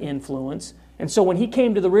saw that influence. And so when he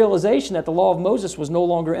came to the realization that the law of Moses was no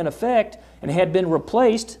longer in effect and had been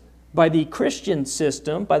replaced by the Christian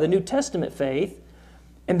system, by the New Testament faith,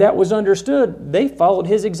 and that was understood, they followed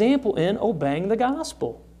his example in obeying the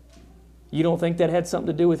gospel. You don't think that had something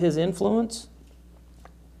to do with his influence?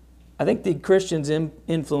 I think the Christian's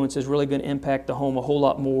influence is really going to impact the home a whole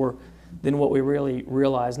lot more than what we really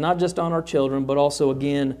realize. Not just on our children, but also,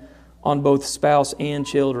 again, on both spouse and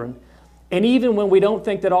children. And even when we don't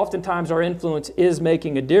think that oftentimes our influence is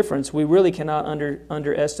making a difference, we really cannot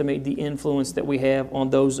underestimate the influence that we have on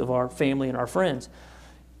those of our family and our friends.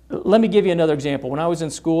 Let me give you another example. When I was in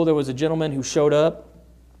school, there was a gentleman who showed up.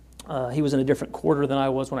 He was in a different quarter than I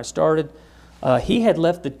was when I started. He had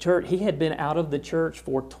left the church. He had been out of the church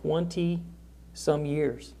for 20-some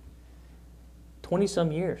years.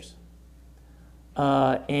 20-some years.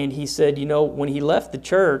 And he said, when he left the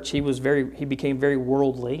church, he became very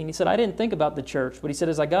worldly. And he said, I didn't think about the church. But he said,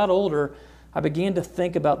 as I got older, I began to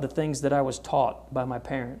think about the things that I was taught by my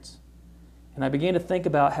parents. And I began to think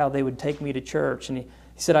about how they would take me to church. And he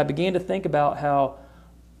said, I began to think about how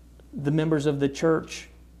the members of the church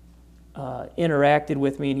interacted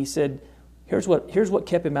with me. And he said, here's what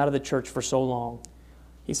kept him out of the church for so long.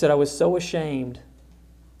 He said, I was so ashamed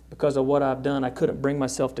because of what I've done. I couldn't bring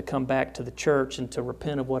myself to come back to the church and to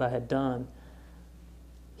repent of what I had done.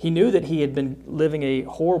 He knew that he had been living a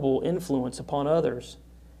horrible influence upon others.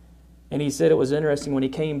 And he said it was interesting when he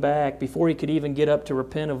came back, before he could even get up to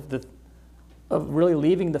repent of really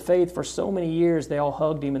leaving the faith for so many years, they all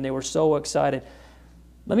hugged him and they were so excited.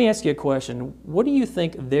 Let me ask you a question. What do you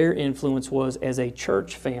think their influence was as a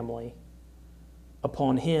church family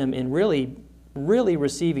upon him in really, really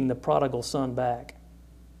receiving the prodigal son back?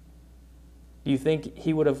 Do you think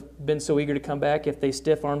he would have been so eager to come back if they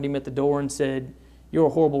stiff-armed him at the door and said, you're a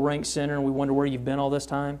horrible rank sinner and we wonder where you've been all this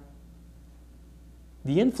time?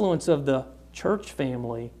 The influence of the church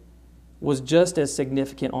family was just as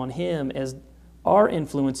significant on him as our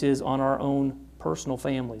influence is on our own personal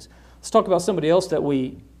families. Let's talk about somebody else that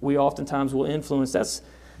we oftentimes will influence. That's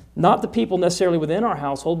not the people necessarily within our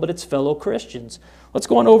household, but it's fellow Christians. Let's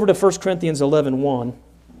go on over to 1 Corinthians 11:1.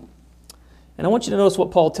 And I want you to notice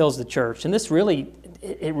what Paul tells the church. And this really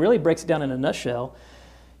breaks it down in a nutshell.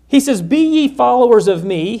 He says, be ye followers of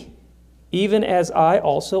me, even as I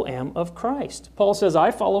also am of Christ. Paul says,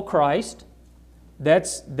 I follow Christ.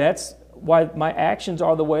 That's why my actions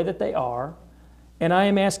are the way that they are. And I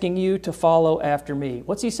am asking you to follow after me.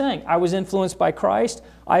 What's he saying? I was influenced by Christ.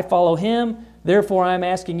 I follow him. Therefore, I'm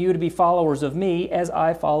asking you to be followers of me as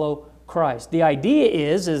I follow Christ. The idea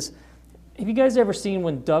is have you guys ever seen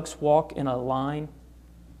when ducks walk in a line?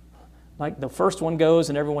 Like the first one goes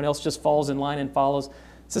and everyone else just falls in line and follows.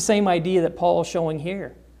 It's the same idea that Paul is showing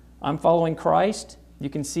here. I'm following Christ. You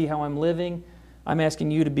can see how I'm living. I'm asking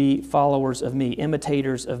you to be followers of me,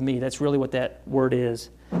 imitators of me. That's really what that word is.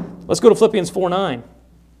 Let's go to Philippians 4:9.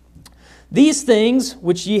 These things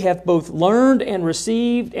which ye have both learned and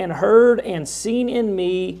received and heard and seen in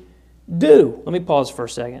me, do. Let me pause for a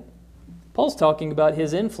second. Paul's talking about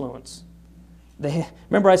his influence.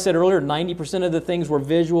 Remember I said earlier, 90% of the things were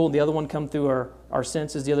visual, the other one come through our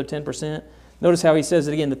senses, the other 10%. Notice how he says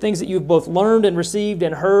it again. The things that you've both learned and received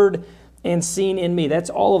and heard and seen in me. That's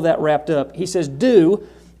all of that wrapped up. He says, do,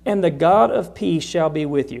 and the God of peace shall be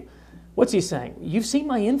with you. What's he saying? You've seen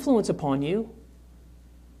my influence upon you.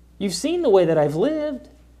 You've seen the way that I've lived.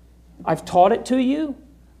 I've taught it to you.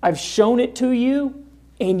 I've shown it to you.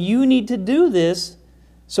 And you need to do this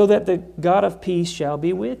so that the God of peace shall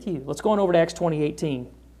be with you. Let's go on over to Acts 20:18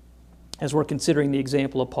 as we're considering the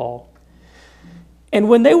example of Paul. And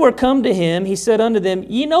when they were come to him, he said unto them,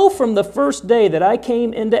 ye know from the first day that I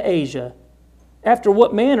came into Asia, after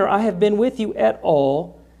what manner I have been with you at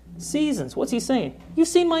all seasons. What's he saying? You've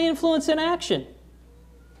seen my influence in action.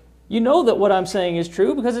 You know that what I'm saying is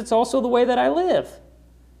true because it's also the way that I live.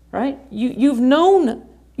 Right? You've known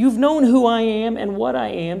who I am and what I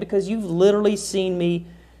am because you've literally seen me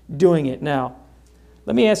doing it. Now,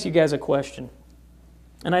 let me ask you guys a question.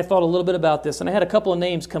 And I thought a little bit about this, and I had a couple of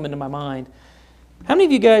names come into my mind. How many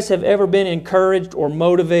of you guys have ever been encouraged or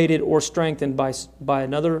motivated or strengthened by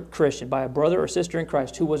another Christian, by a brother or sister in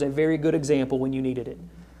Christ who was a very good example when you needed it?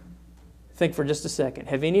 Think for just a second.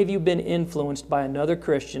 Have any of you been influenced by another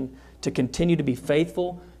Christian to continue to be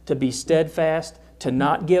faithful, to be steadfast, to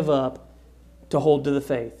not give up, to hold to the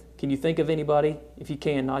faith? Can you think of anybody? If you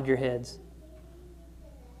can, nod your heads.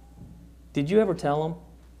 Did you ever tell them?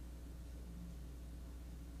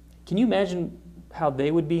 Can you imagine how they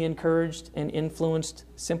would be encouraged and influenced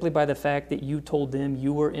simply by the fact that you told them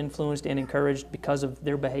you were influenced and encouraged because of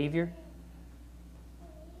their behavior?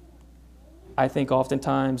 I think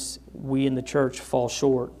oftentimes we in the church fall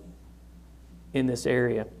short in this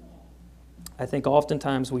area. I think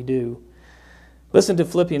oftentimes we do. Listen to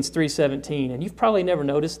Philippians 3:17, and you've probably never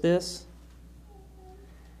noticed this.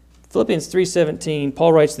 Philippians 3:17,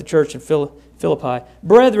 Paul writes to the church in Philippi,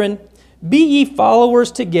 "Brethren, be ye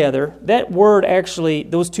followers together." That word actually,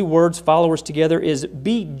 those two words, followers together, is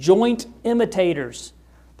be joint imitators.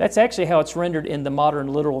 That's actually how it's rendered in the modern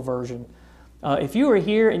literal version. If you are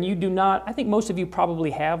here and you do not, I think most of you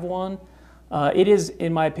probably have one. It is,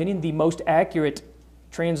 in my opinion, the most accurate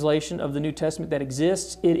translation of the New Testament that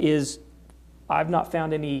exists. It is, I've not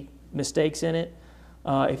found any mistakes in it.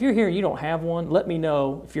 If you're here and you don't have one, let me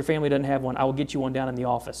know. If your family doesn't have one, I will get you one down in the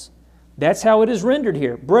office. That's how it is rendered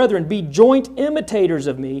here. Brethren, be joint imitators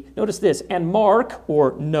of me. Notice this, and mark,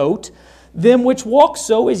 or note, them which walk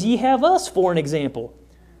so as ye have us for an example.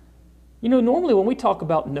 You know, normally when we talk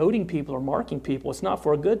about noting people or marking people, it's not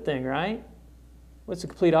for a good thing, right? Well, it's the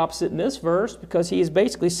complete opposite in this verse, because he is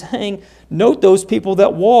basically saying, note those people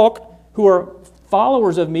that walk, who are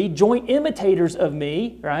followers of me, joint imitators of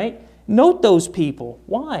me, right? Note those people.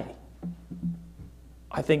 Why?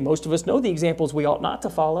 I think most of us know the examples we ought not to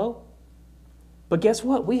follow. But guess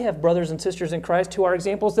what? We have brothers and sisters in Christ who are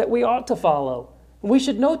examples that we ought to follow. We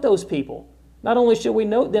should note those people. Not only should we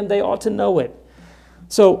note them, they ought to know it.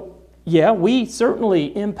 So, yeah, we certainly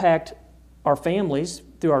impact our families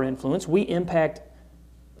through our influence. We impact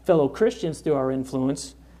fellow Christians through our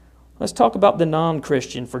influence. Let's talk about the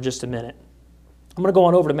non-Christian for just a minute. I'm going to go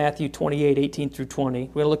on over to Matthew 28:18 through 20.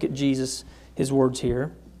 We're going to look at Jesus, his words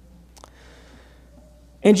here.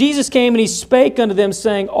 "And Jesus came and he spake unto them,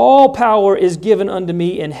 saying, All power is given unto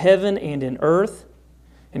me in heaven and in earth.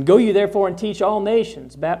 And go ye therefore and teach all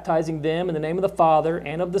nations, baptizing them in the name of the Father,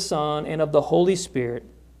 and of the Son, and of the Holy Spirit,"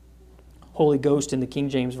 Holy Ghost in the King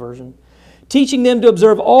James Version, "teaching them to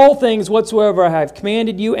observe all things whatsoever I have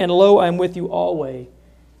commanded you, and lo, I am with you always,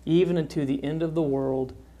 even unto the end of the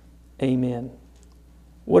world. Amen."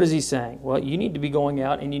 What is he saying? Well, you need to be going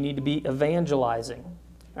out and you need to be evangelizing.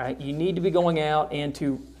 Right? You need to be going out and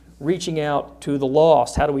to reaching out to the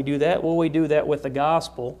lost. How do we do that? Well, we do that with the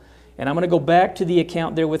gospel. And I'm going to go back to the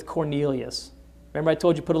account there with Cornelius. Remember I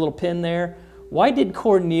told you put a little pin there? Why did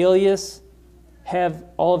Cornelius have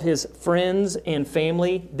all of his friends and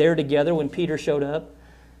family there together when Peter showed up?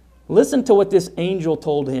 Listen to what this angel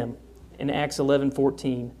told him in Acts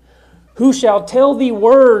 11:14. "Who shall tell thee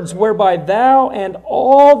words whereby thou and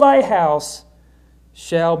all thy house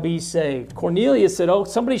shall be saved." Cornelius said, oh,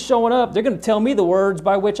 somebody's showing up. They're going to tell me the words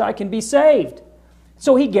by which I can be saved.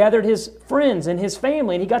 So he gathered his friends and his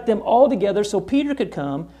family, and he got them all together so Peter could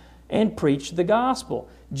come and preach the gospel.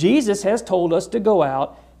 Jesus has told us to go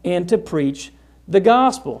out and to preach the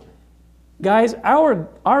gospel. Guys,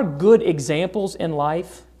 our good examples in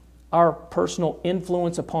life, our personal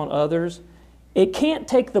influence upon others, it can't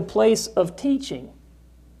take the place of teaching.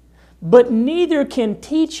 But neither can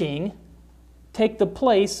teaching take the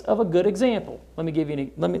place of a good example. Let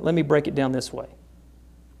me break it down this way.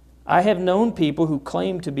 I have known people who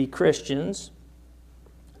claim to be Christians.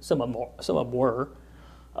 Some of them were,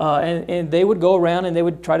 and they would go around and they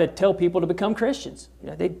would try to tell people to become Christians.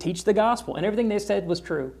 You know, they'd teach the gospel, and everything they said was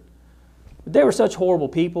true. But they were such horrible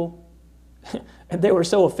people, and they were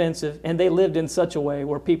so offensive, and they lived in such a way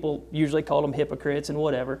where people usually called them hypocrites and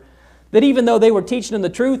whatever, that even though they were teaching them the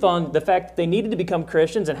truth on the fact that they needed to become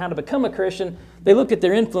Christians and how to become a Christian, they looked at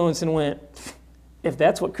their influence and went, if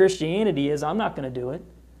that's what Christianity is, I'm not going to do it.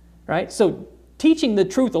 Right? So teaching the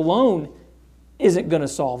truth alone isn't going to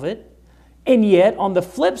solve it. And yet, on the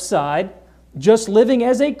flip side, just living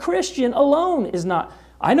as a Christian alone is not.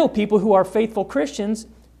 I know people who are faithful Christians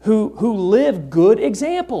who live good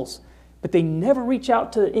examples, but they never reach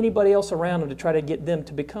out to anybody else around them to try to get them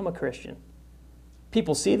to become a Christian.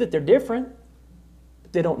 People see that they're different,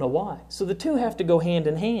 but they don't know why. So the two have to go hand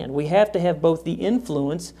in hand. We have to have both the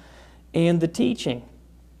influence and the teaching.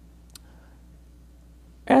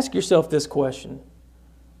 Ask yourself this question.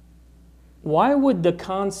 Why would the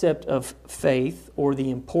concept of faith or the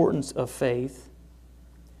importance of faith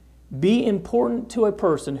be important to a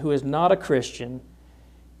person who is not a Christian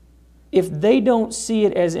if they don't see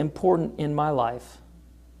it as important in my life?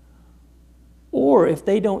 or if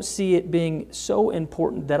they don't see it being so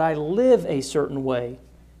important that I live a certain way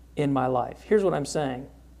in my life. Here's what I'm saying.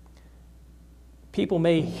 People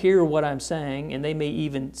may hear what I'm saying, and they may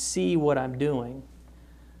even see what I'm doing.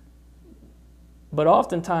 But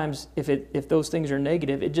oftentimes, if those things are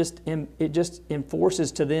negative, it just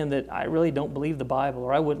enforces to them that I really don't believe the Bible,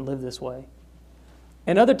 or I wouldn't live this way.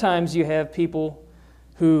 And other times you have people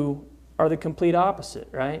who are the complete opposite,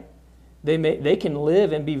 right? They can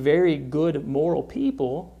live and be very good moral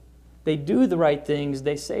people. They do the right things,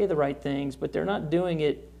 they say the right things, but they're not doing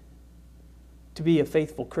it to be a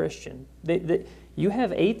faithful Christian. You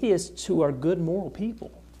have atheists who are good moral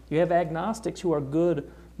people. You have agnostics who are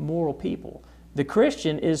good moral people. The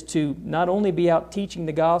Christian is to not only be out teaching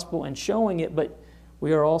the gospel and showing it, but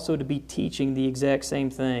we are also to be teaching the exact same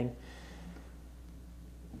thing.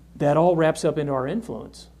 That all wraps up into our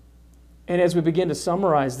influence. And as we begin to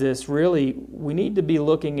summarize this, really, we need to be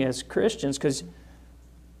looking as Christians, because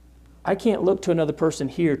I can't look to another person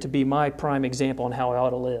here to be my prime example on how I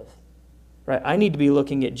ought to live. Right? I need to be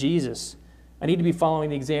looking at Jesus. I need to be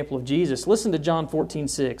following the example of Jesus. Listen to John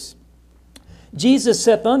 14:6. Jesus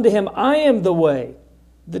saith unto him, I am the way,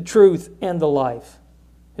 the truth, and the life.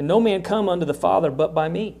 And no man come unto the Father but by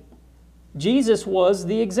me. Jesus was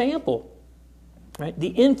the example. Right? The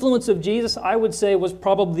influence of Jesus, I would say, was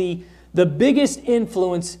probably the biggest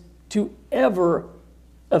influence to ever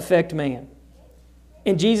affect man.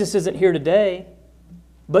 And Jesus isn't here today,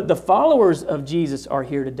 but the followers of Jesus are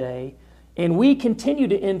here today. And we continue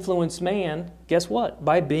to influence man, guess what?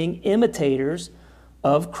 By being imitators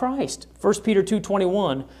of Christ. 1 Peter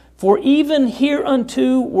 2:21, for even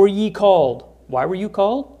hereunto were ye called. Why were you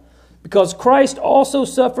called? Because Christ also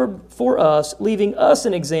suffered for us, leaving us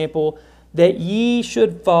an example that ye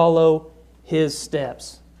should follow His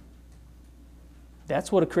steps.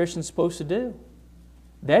 That's what a Christian's supposed to do.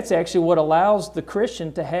 That's actually what allows the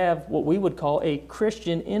Christian to have what we would call a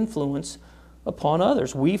Christian influence upon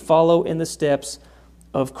others. We follow in the steps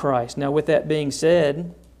of Christ. Now, with that being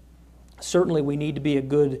said, certainly we need to be a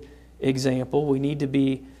good example. We need to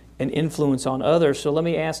be an influence on others. So let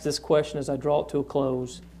me ask this question as I draw it to a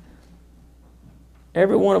close.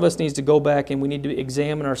 Every one of us needs to go back and we need to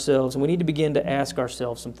examine ourselves, and we need to begin to ask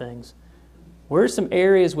ourselves some things. Where are some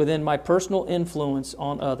areas within my personal influence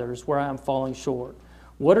on others where I am falling short?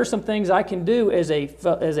 What are some things I can do as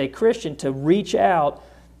a Christian to reach out,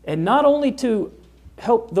 and not only to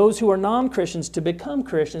help those who are non-Christians to become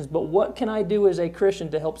Christians, but what can I do as a Christian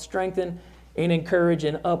to help strengthen and encourage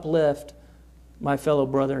and uplift my fellow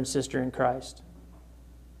brother and sister in Christ?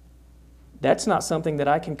 That's not something that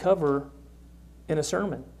I can cover in a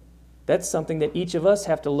sermon. That's something that each of us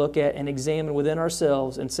have to look at and examine within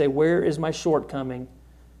ourselves and say, where is my shortcoming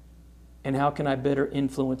and how can I better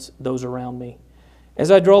influence those around me? As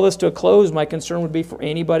I draw this to a close, my concern would be for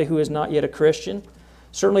anybody who is not yet a Christian.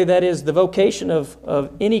 Certainly that is the vocation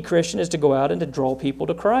of any Christian, is to go out and to draw people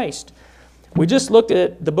to Christ. We just looked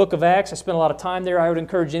at the book of Acts. I spent a lot of time there. I would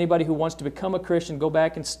encourage anybody who wants to become a Christian, go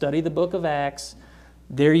back and study the book of Acts.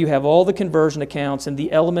 There you have all the conversion accounts, and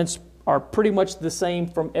the elements are pretty much the same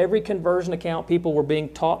from every conversion account. People were being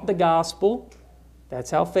taught the gospel. That's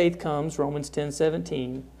how faith comes, Romans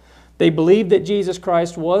 10:17. They believed that Jesus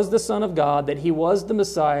Christ was the Son of God, that He was the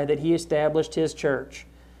Messiah, that He established His church.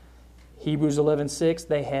 Hebrews 11:6,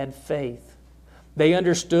 they had faith. They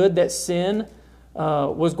understood that sin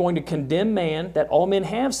was going to condemn man, that all men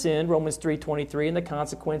have sinned, Romans 3:23, and the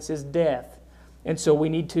consequence is death. And so we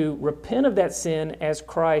need to repent of that sin as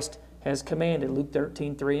Christ has commanded, Luke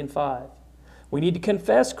 13:3 and 5. We need to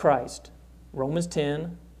confess Christ, Romans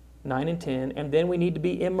 10:9 and 10, and then we need to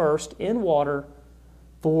be immersed in water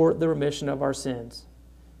for the remission of our sins.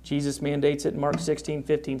 Jesus mandates it in Mark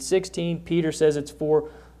 16:15, 16. Peter says it's for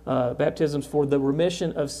baptisms for the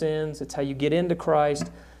remission of sins. It's how you get into Christ.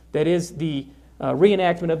 That is the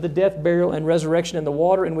reenactment of the death, burial, and resurrection in the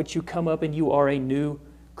water, in which you come up and you are a new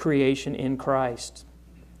creation in Christ.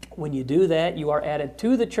 When you do that, you are added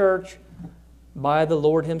to the church by the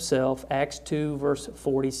Lord Himself, Acts 2, verse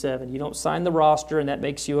 47. You don't sign the roster and that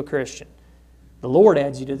makes you a Christian. The Lord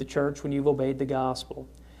adds you to the church when you've obeyed the gospel.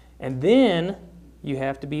 And then you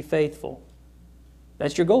have to be faithful.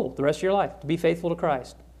 That's your goal the rest of your life, to be faithful to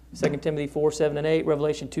Christ. 2 Timothy 4:7 and 8,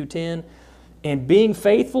 Revelation 2:10. And being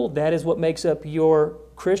faithful, that is what makes up your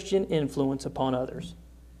Christian influence upon others.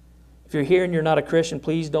 If you're here and you're not a Christian,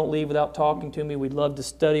 please don't leave without talking to me. We'd love to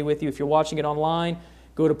study with you. If you're watching it online,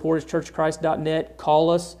 go to portagechurchchrist.net, call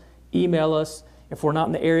us, email us. If we're not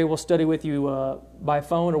in the area, we'll study with you by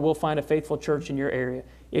phone, or we'll find a faithful church in your area.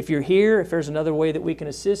 If you're here, if there's another way that we can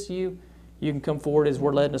assist you, you can come forward as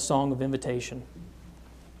we're led in a song of invitation.